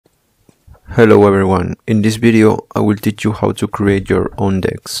Hello everyone, in this video I will teach you how to create your own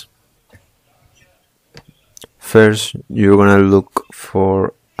DEX. First, you're gonna look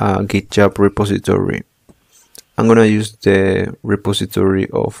for a GitHub repository. I'm gonna use the repository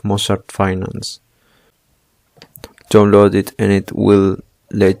of Mozart Finance. Download it and it will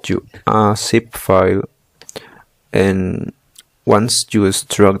let you a zip file, and once you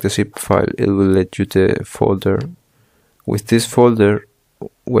extract the zip file it will let you the folder. With this folder,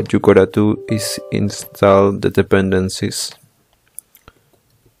 what you gotta do is install the dependencies.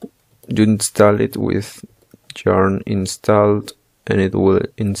 You install it with yarn installed and it will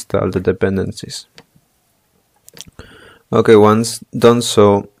install the dependencies. Okay, once done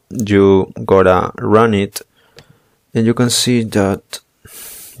so, you gotta run it and you can see that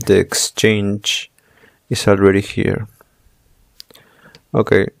the exchange is already here.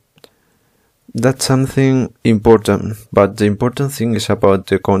 Okay, that's something important, but the important thing is about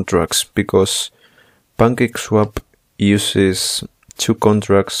the contracts, because PancakeSwap uses two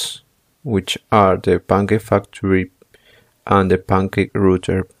contracts, which are the Pancake Factory and the Pancake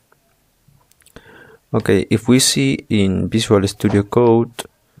Router. Okay, if we see in Visual Studio Code,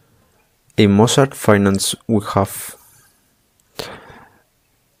 in Mozart Finance we have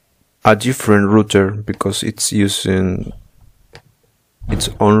a different router because it's using its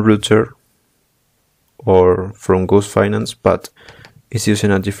own router or from Ghost Finance, but it's using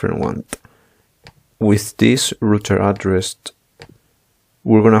a different one. With this router address,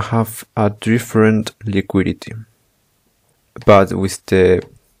 we're gonna have a different liquidity. But with the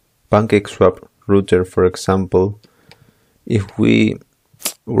PancakeSwap router, for example, if we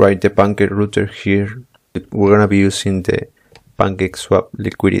write the Pancake router here, we're gonna be using the PancakeSwap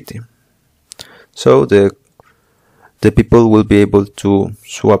liquidity. So the people will be able to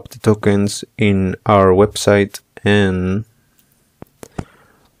swap the tokens in our website, and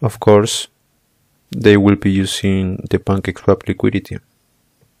of course they will be using the PancakeSwap liquidity.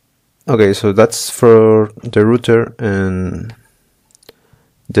 Okay, so that's for the router. And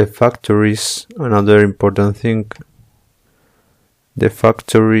the factory is another important thing. The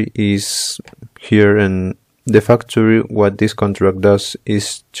factory is here, and the factory, what this contract does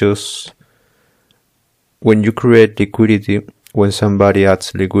is just when you create liquidity, when somebody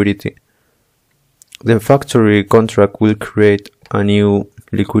adds liquidity, the factory contract will create a new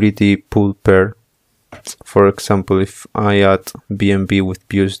liquidity pool pair. For example, if I add BNB with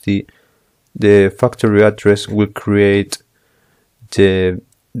BUSD, the factory address will create the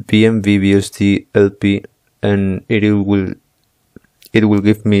BNB BUSD LP, and it will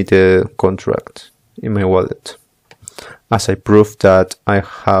give me the contract in my wallet as I prove that I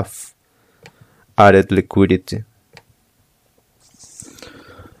have added liquidity.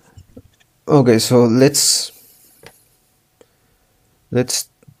 Okay, so we're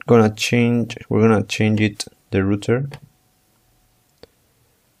gonna change it, the router.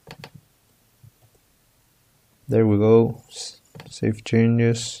 There we go. Save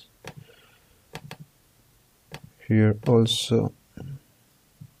changes here also.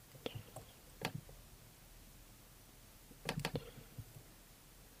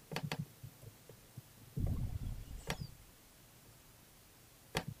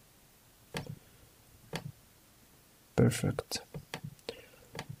 Perfect.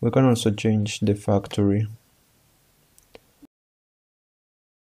 We can also change the factory.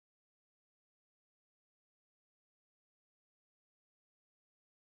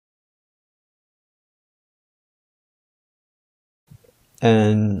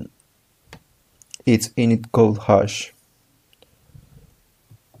 And it's init code hash.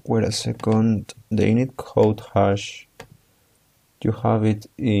 Wait a second. The init code hash, you have it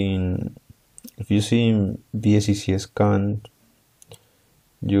in, if you see in BSCC scan,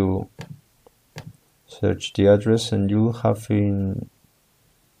 you search the address and you'll have in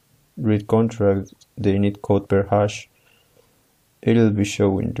read contract the init code per hash. It'll be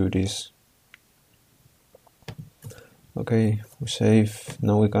showing you this. Okay, we save.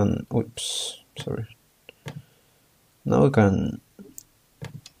 Now we can, now we can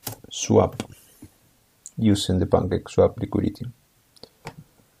swap using the PancakeSwap liquidity.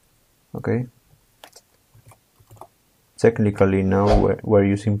 Okay, technically now we're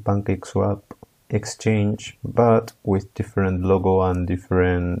using PancakeSwap exchange, but with different logo and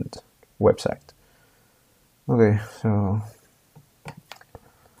different website. Okay, so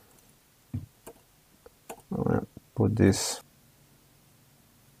I'm gonna put this.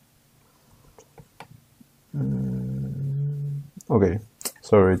 Okay,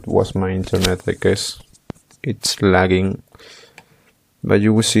 sorry, it was my internet, I guess it's lagging, but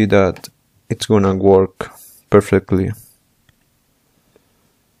you will see that it's gonna work perfectly.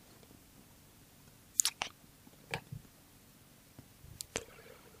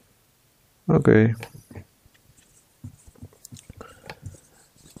 Okay.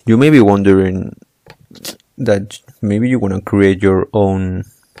 You may be wondering that maybe you want to create your own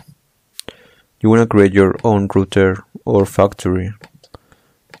router or factory.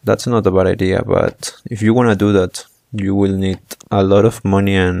 That's not a bad idea, but if you want to do that, you will need a lot of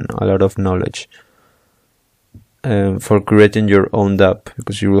money and a lot of knowledge for creating your own dApp,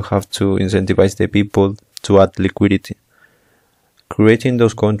 because you will have to incentivize the people to add liquidity. Creating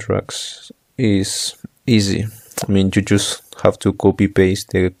those contracts is easy. I mean, you just have to copy paste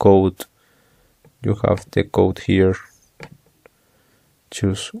the code. You have the code here.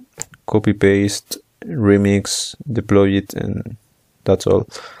 Choose copy paste, remix, deploy it, and that's all.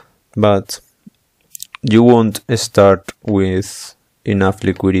 But you won't start with enough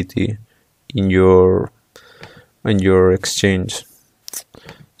liquidity in your exchange.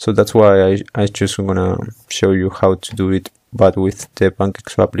 So that's why I just gonna show you how to do it, but with the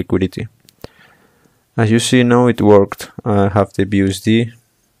PancakeSwap liquidity. As you see now, it worked. I have the BUSD.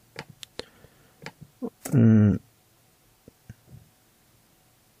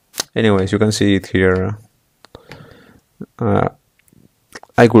 Anyways, you can see it here.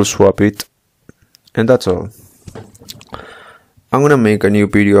 I could swap it, and that's all. I'm gonna make a new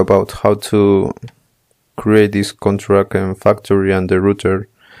video about how to create this contract and factory and the router,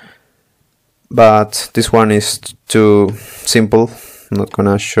 but this one is too simple. I'm not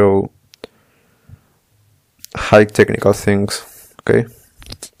gonna show high technical things. Okay,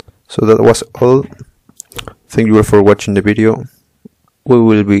 so that was all. Thank you all for watching the video. We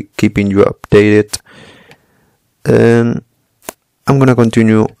will be keeping you updated, and I'm gonna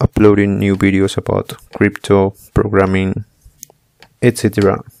continue uploading new videos about crypto, programming,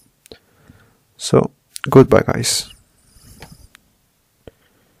 etc. So goodbye, guys.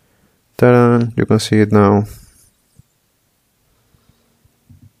 Ta-da! You can see it now.